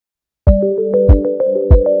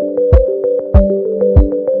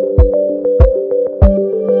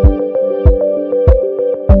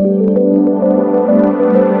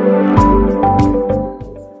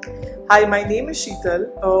Hi, my name is Sheetal.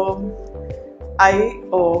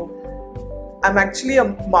 I'm actually a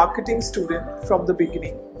marketing student from the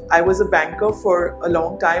beginning. I was a banker for a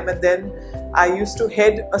long time, and then I used to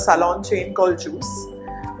head a salon chain called Juice.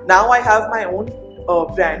 Now I have my own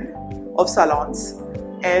brand of salons,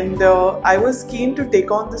 and I was keen to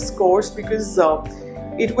take on this course because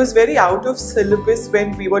it was very out of syllabus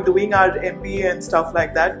when we were doing our MBA and stuff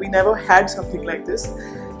like that. We never had something like this,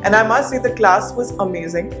 and I must say the class was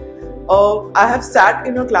amazing. I have sat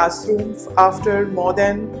in a classroom after more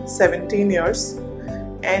than 17 years,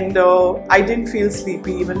 and I didn't feel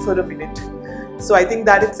sleepy even for a minute. So I think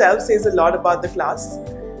that itself says a lot about the class.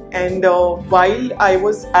 And while I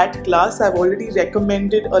was at class, I've already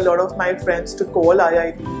recommended a lot of my friends to call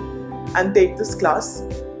IIDE and take this class.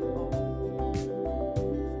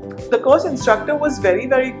 The course instructor was very,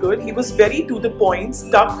 very good. He was very to the point,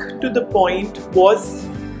 stuck to the point,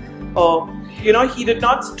 he did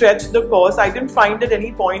not stretch the course. I didn't find at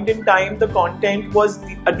any point in time the content was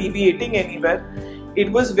deviating anywhere.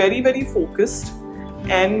 It was very, very focused,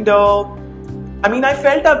 and I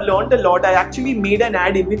felt I've learned a lot. I actually made an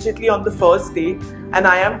ad immediately on the first day, and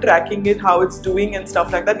I am tracking it, how it's doing and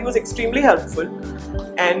stuff like that. He was extremely helpful,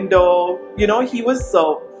 and he was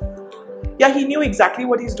he knew exactly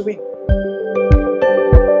what he's doing.